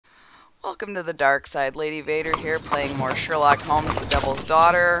Welcome to the dark side. Lady Vader here, playing more Sherlock Holmes, the Devil's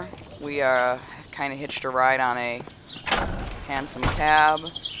Daughter. We kind of hitched a ride on a handsome cab.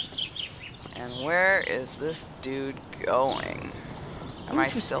 And where is this dude going? Am I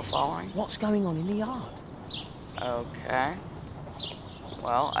still following? What's going on in the yard? Okay.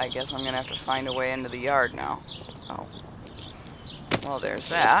 Well, I guess I'm gonna have to find a way into the yard now. Oh. Well, there's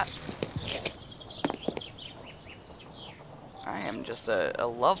that. I am just a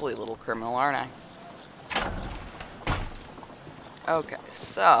lovely little criminal, aren't I? Okay,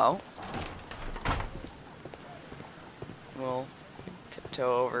 so we'll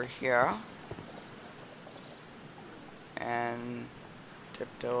tiptoe over here and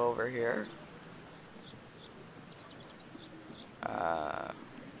tiptoe over here.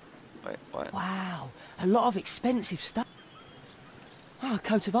 Wait, what? Wow, a lot of expensive stuff. Ah, a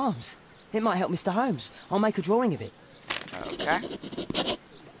coat of arms. It might help Mr. Holmes. I'll make a drawing of it. Okay.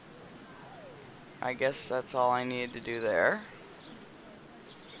 I guess that's all I needed to do there.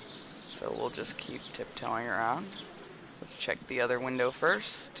 So we'll just keep tiptoeing around. Let's check the other window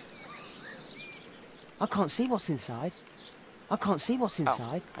first. I can't see what's inside. I can't see what's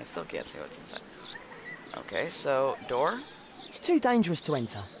inside. Oh, I still can't see what's inside. Okay, so door? It's too dangerous to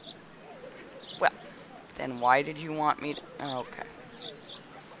enter. Well, then why did you want me to... Okay.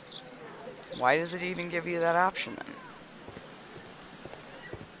 Why does it even give you that option then?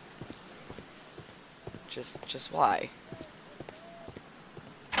 Just why?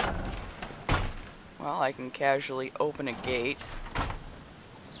 Well, I can casually open a gate.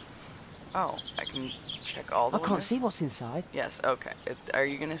 Oh, I can check all the windows? I can't see what's inside. Yes, okay. Are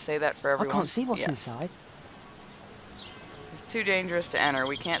you going to say that for everyone? I can't see what's yes. inside. It's too dangerous to enter.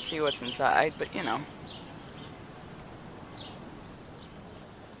 We can't see what's inside, but you know.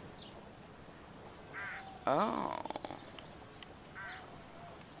 Oh.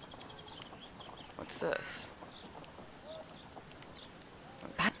 What's this?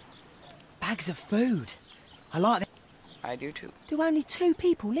 Bags of food. I like that. I do too. Do only 2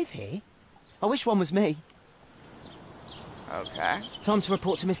 people live here? I wish one was me. Okay. Time to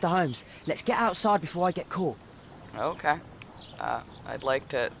report to Mr. Holmes. Let's get outside before I get caught. Okay. I'd like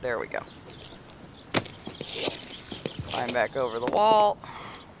to... There we go. Climb back over the wall.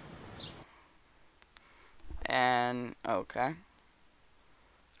 And... Okay.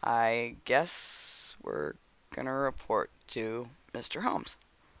 I guess we're gonna report to Mr. Holmes.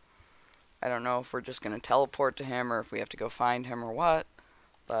 I don't know if we're just gonna teleport to him or if we have to go find him or what,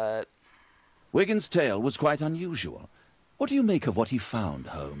 but... Wigan's tale was quite unusual. What do you make of what he found,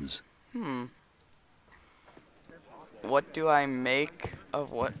 Holmes? What do I make of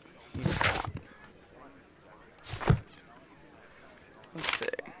what he found? Let's see.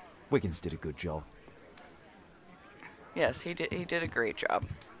 Wiggins did a good job. Yes, he did a great job.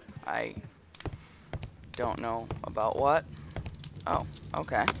 I don't know about what. Oh,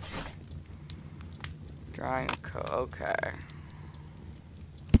 okay. Drawing a okay.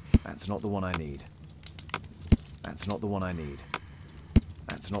 That's not the one I need. That's not the one I need.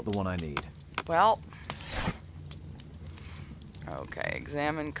 That's not the one I need. Well. Okay,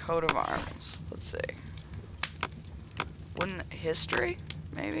 examine coat of arms. Let's see. Wouldn't history,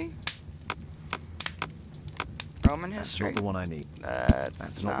 maybe? Roman history? That's not the one I need.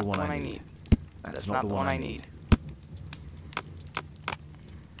 That's not the one I need. That's not the one I need.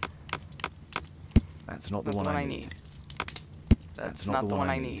 That's not the one I need. That's not the one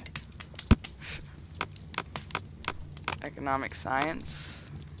I need. Economic science.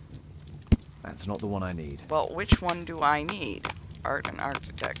 That's not the one I need. Well, which one do I need? Art and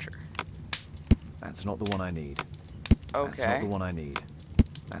architecture. That's not the one I need. Okay. That's not the one I need.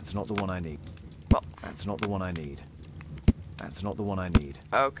 That's not the one I need. Well. That's not the one I need. That's not the one I need.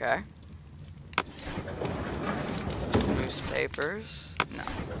 Okay. Newspapers. No.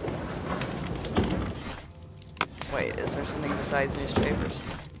 Wait, is there something besides newspapers?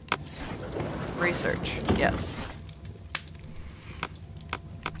 Research. Yes.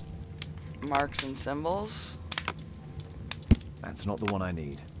 Marks and symbols. That's not the one I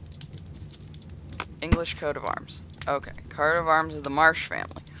need. English coat of arms. Okay. Coat of arms of the Marsh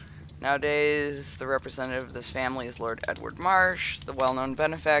family. Nowadays, the representative of this family is Lord Edward Marsh, the well-known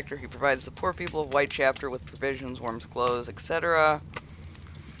benefactor. He provides the poor people of Whitechapel with provisions, warm clothes, etc.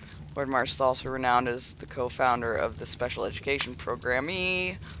 Lord Marsh is also renowned as the co-founder of the Special Education Program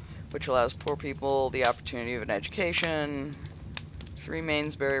E, which allows poor people the opportunity of an education. 3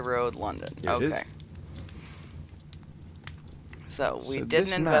 Mainsbury Road, London. Okay. So, we did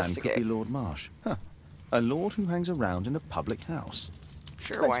an investigate. This man could be Lord Marsh. Huh. A lord who hangs around in a public house.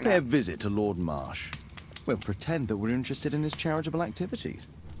 Sure, Let's why pay a not? visit to Lord Marsh. We'll pretend that we're interested in his charitable activities.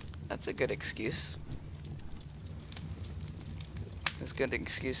 That's a good excuse. As good an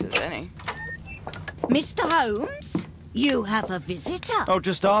excuse as any. Mr. Holmes, you have a visitor. Oh,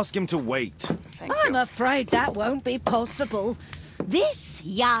 just ask him to wait. Thank I'm you. afraid that won't be possible. This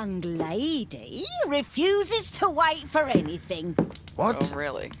young lady refuses to wait for anything. What? Oh,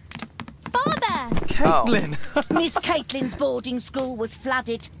 really? Father! Caitlin! Miss Caitlin's boarding school was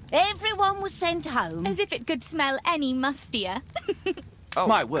flooded. Everyone was sent home. As if it could smell any mustier. Oh,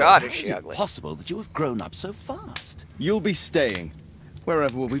 My word, God, how is she it ugly. possible that you have grown up so fast? You'll be staying.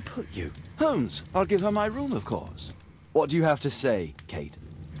 Wherever will we put you? Holmes, I'll give her my room, of course. What do you have to say, Kate?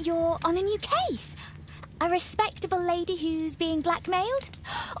 You're on a new case. A respectable lady who's being blackmailed?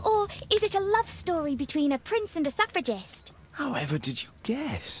 Or is it a love story between a prince and a suffragist? However did you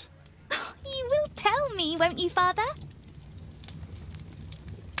guess? You will tell me, won't you, Father?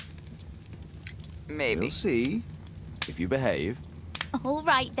 Maybe. We'll see. If you behave. All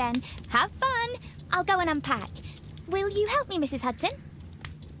right, then. Have fun. I'll go and unpack. Will you help me, Mrs. Hudson?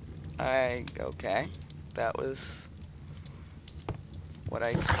 Okay. That was what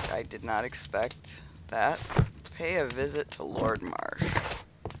I did not expect. That. Pay a visit to Lord Marsh.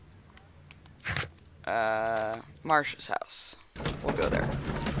 Marsh's house. We'll go there.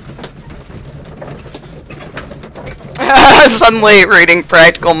 Suddenly reading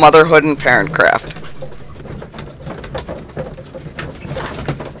Practical Motherhood and Parentcraft.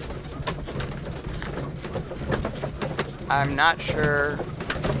 I'm not sure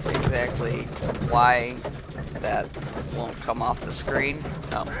exactly why that won't come off the screen.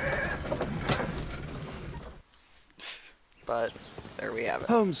 Oh. But there we have it.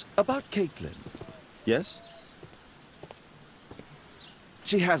 Holmes, about Caitlin. Yes?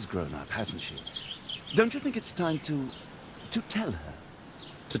 She has grown up, hasn't she? Don't you think it's time to tell her?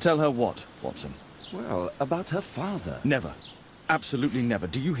 To tell her what, Watson? Well, about her father. Never. Absolutely never.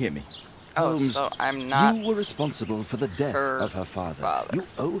 Do you hear me? Oh, Holmes, so I'm not... You were responsible for the death her of her father. You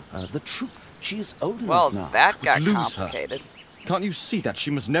owe her the truth. She is old Well, enough now. that got Lose her. complicated. Can't you see that? She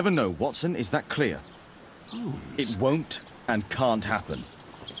must never know, Watson. Is that clear? Holmes. It won't and can't happen.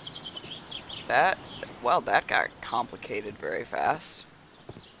 That got complicated very fast.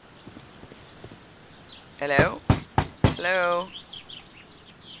 Hello? Hello?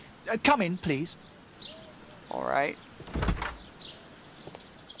 Come in, please. Alright.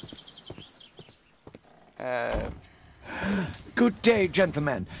 Good day,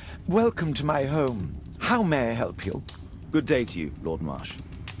 gentlemen. Welcome to my home. How may I help you? Good day to you, Lord Marsh.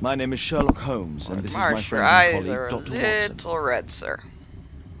 My name is Sherlock Holmes, and this is my Marsh, your friend and eyes are colleague, a Dr. Watson. little red, sir.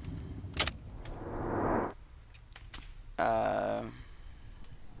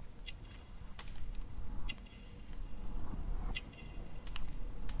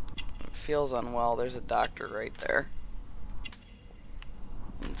 Feels unwell. There's a doctor right there.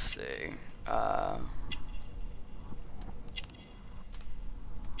 Let's see.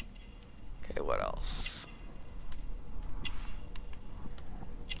 Okay, what else?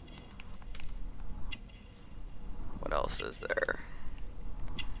 What else is there?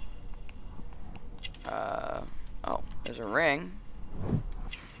 Oh, there's a ring.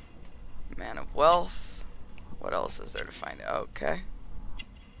 Man of wealth. What else is there to find out? Okay.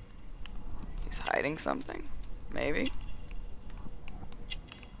 He's hiding something? Maybe?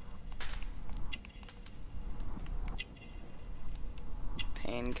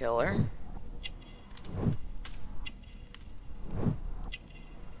 Painkiller.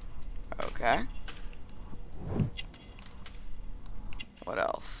 Okay. What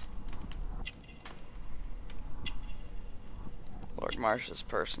else? Lord Marsh's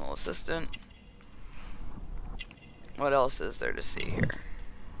personal assistant. What else is there to see here?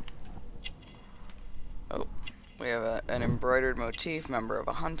 Oh, we have an embroidered motif, member of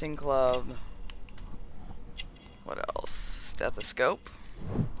a hunting club. What else? Stethoscope.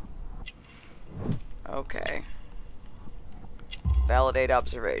 Okay. Validate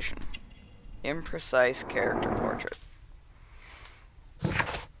observation. Imprecise character portrait.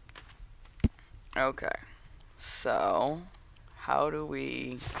 Okay. So, how do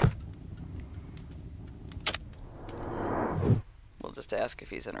we... We'll just ask if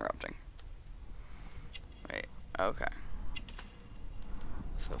he's interrupting. Wait, okay.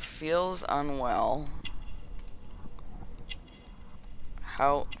 So, feels unwell.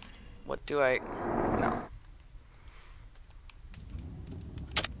 How... What do I... No.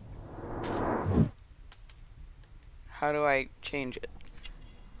 How do I change it?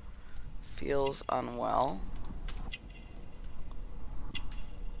 Feels unwell.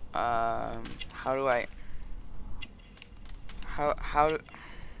 How do I... How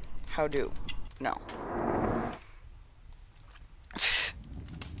do... No.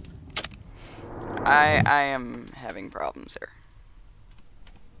 I am having problems here.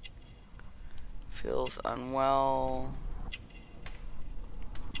 Feels unwell.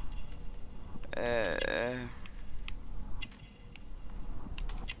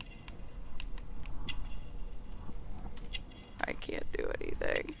 I can't do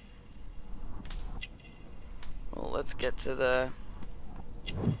anything. Well, let's get to the...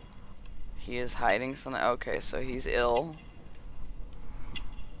 He is hiding something. Okay, so he's ill.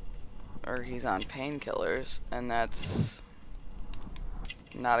 Or he's on painkillers, and that's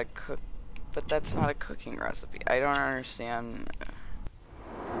not a cook... But that's not a cooking recipe. I don't understand.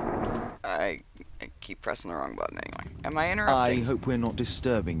 I keep pressing the wrong button anyway. Am I interrupting? I hope we're not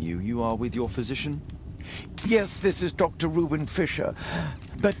disturbing you. You are with your physician? Yes, this is Dr. Reuben Fisher.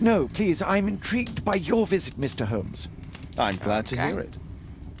 But no, please, I'm intrigued by your visit, Mr. Holmes. I'm glad to Okay. hear it.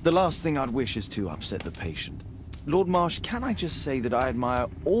 The last thing I'd wish is to upset the patient. Lord Marsh, can I just say that I admire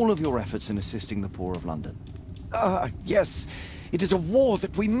all of your efforts in assisting the poor of London? Yes. It is a war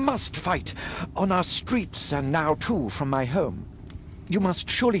that we must fight, on our streets and now too from my home. You must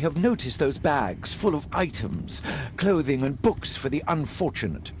surely have noticed those bags full of items, clothing and books for the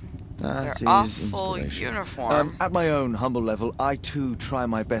unfortunate. That They're is awful inspiration. uniform. At my own humble level, I too try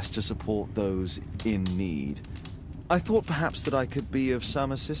my best to support those in need. I thought perhaps that I could be of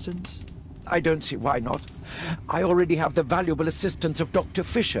some assistance. I don't see why not. I already have the valuable assistance of Dr.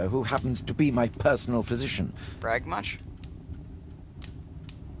 Fisher, who happens to be my personal physician. Brag much?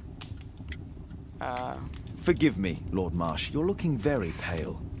 Forgive me, Lord Marsh, you're looking very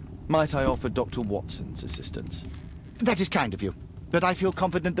pale. Might I offer Dr. Watson's assistance? That is kind of you, but I feel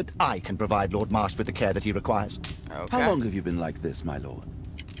confident that I can provide Lord Marsh with the care that he requires. Okay. How long have you been like this, my lord?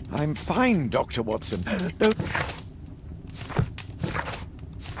 I'm fine, Dr. Watson. Don't...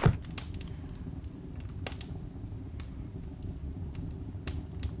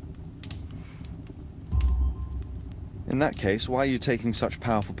 In that case, why are you taking such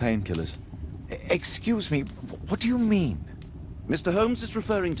powerful painkillers? Excuse me, what do you mean? Mr. Holmes is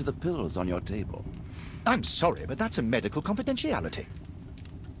referring to the pills on your table. I'm sorry, but that's a medical confidentiality.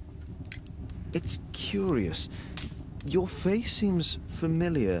 It's curious. Your face seems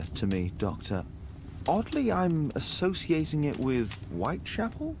familiar to me, Doctor. Oddly, I'm associating it with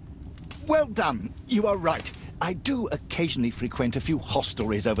Whitechapel? Well done. You are right. I do occasionally frequent a few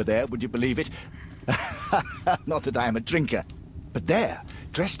hostelries over there, would you believe it? Not that I am a drinker. But there,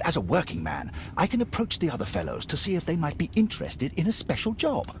 dressed as a working man, I can approach the other fellows to see if they might be interested in a special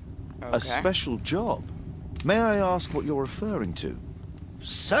job. Okay. A special job? May I ask what you're referring to?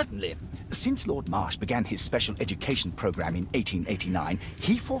 Certainly. Since Lord Marsh began his special education program in 1889,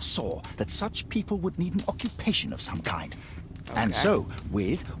 he foresaw that such people would need an occupation of some kind. And Okay. so,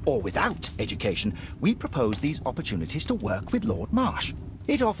 with or without education, we propose these opportunities to work with Lord Marsh.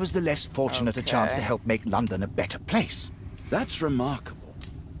 It offers the less fortunate a chance to Okay. help make London a better place. That's remarkable.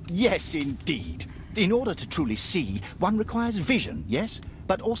 Yes, indeed. In order to truly see, one requires vision, yes?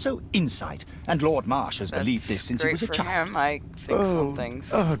 But also insight. And Lord Marsh has believed this since he great was a for child. him. I think some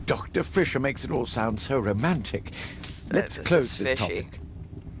things. Dr. Fisher makes it all sound so romantic. Let's this close is this fishy. topic.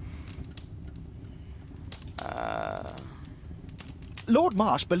 Lord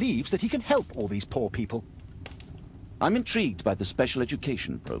Marsh believes that he can help all these poor people. I'm intrigued by the special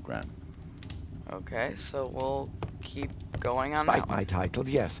education program. Okay, so we'll keep going on Despite that my one. title,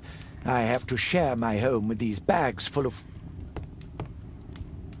 yes. I have to share my home with these bags full of...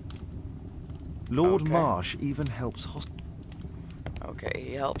 Lord Okay. Marsh even helps Okay,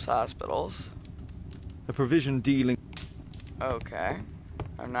 he helps hospitals. a provision dealing... Okay.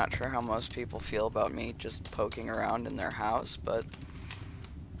 I'm not sure how most people feel about me just poking around in their house, but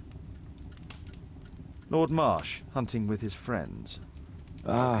Lord Marsh, hunting with his friends.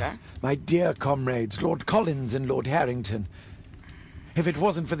 okay. My dear comrades, Lord Collins and Lord Harrington. If it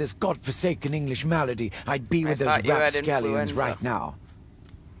wasn't for this godforsaken English malady, I'd be I with those thought you had rapscallions influenza. right now.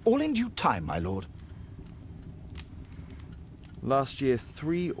 All in due time, my lord. Last year,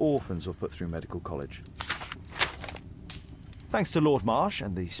 3 orphans were put through medical college. Thanks to Lord Marsh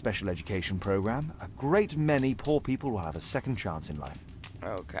and the special education program, a great many poor people will have a second chance in life.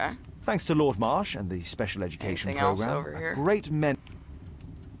 Okay. Thanks to Lord Marsh and the special education Anything else program, over here? a great many...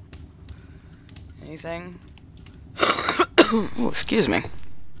 Anything? Ooh, excuse me.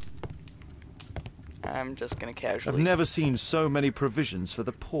 I'm just gonna I've casually. never seen so many provisions for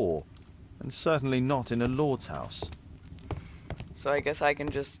the poor, and certainly not in a lord's house. So I guess I can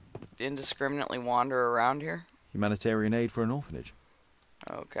just indiscriminately wander around here. Humanitarian aid for an orphanage.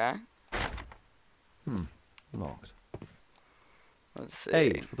 Okay. Locked. Let's see.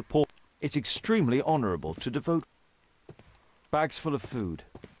 Aid for the poor. It's extremely honourable to devote bags full of food.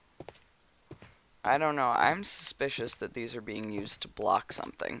 I don't know. I'm suspicious that these are being used to block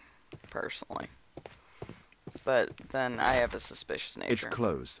something, personally. But then I have a suspicious nature. It's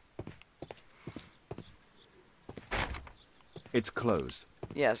closed. It's closed.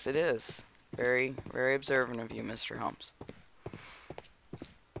 Yes, it is. Very, very observant of you, Mr. Holmes.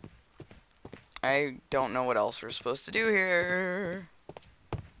 I don't know what else we're supposed to do here.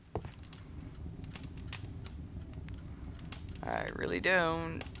 I really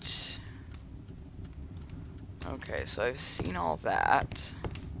don't. Okay, so I've seen all that.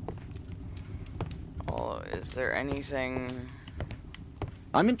 Oh, is there anything...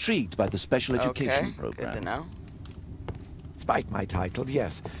 I'm intrigued by the special education Okay, program. good to know. Despite my title,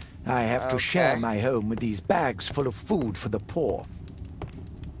 yes. I have to share my home with these bags full of food for the poor.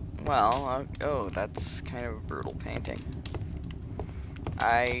 Well, oh, that's kind of a brutal painting.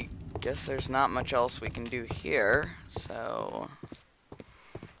 I guess there's not much else we can do here, so...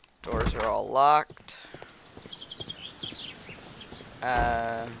 Doors are all locked.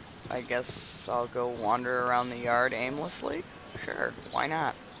 I guess I'll go wander around the yard aimlessly? Sure, why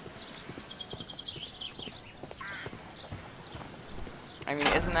not? I mean,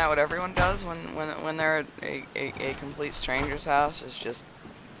 isn't that what everyone does when they're at a complete stranger's house? Is just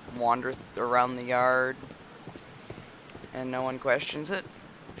wander around the yard and no one questions it?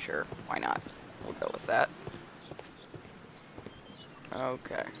 Sure, why not? We'll go with that.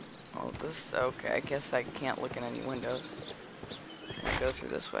 Okay. Well, okay, I guess I can't look in any windows. Can I go through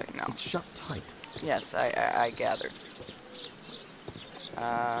this way? No. It's shut tight. Yes, I gathered.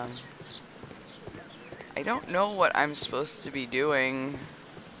 I don't know what I'm supposed to be doing.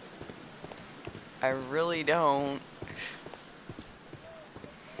 I really don't.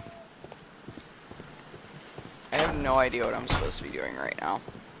 I have no idea what I'm supposed to be doing right now.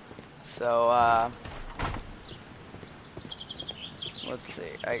 So, let's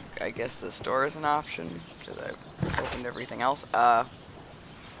see. I guess this door is an option, because I've opened everything else.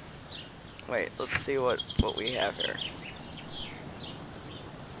 Wait, let's see what we have here.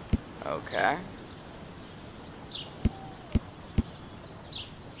 Okay.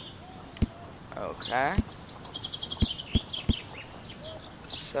 Okay.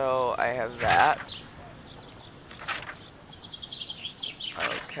 So, I have that.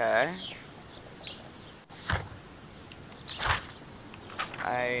 Okay.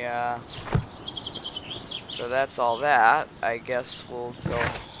 So that's all that. I guess we'll go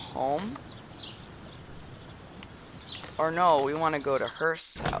home. Or no, we want to go to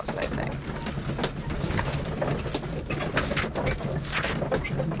Hurst's house, I think. Let's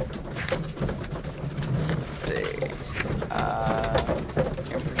see.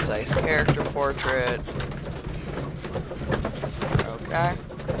 Imprecise character portrait. Okay.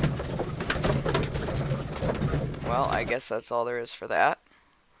 Well, I guess that's all there is for that.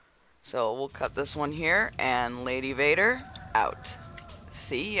 So we'll cut this one here, and Lady Vader, out.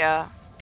 See ya.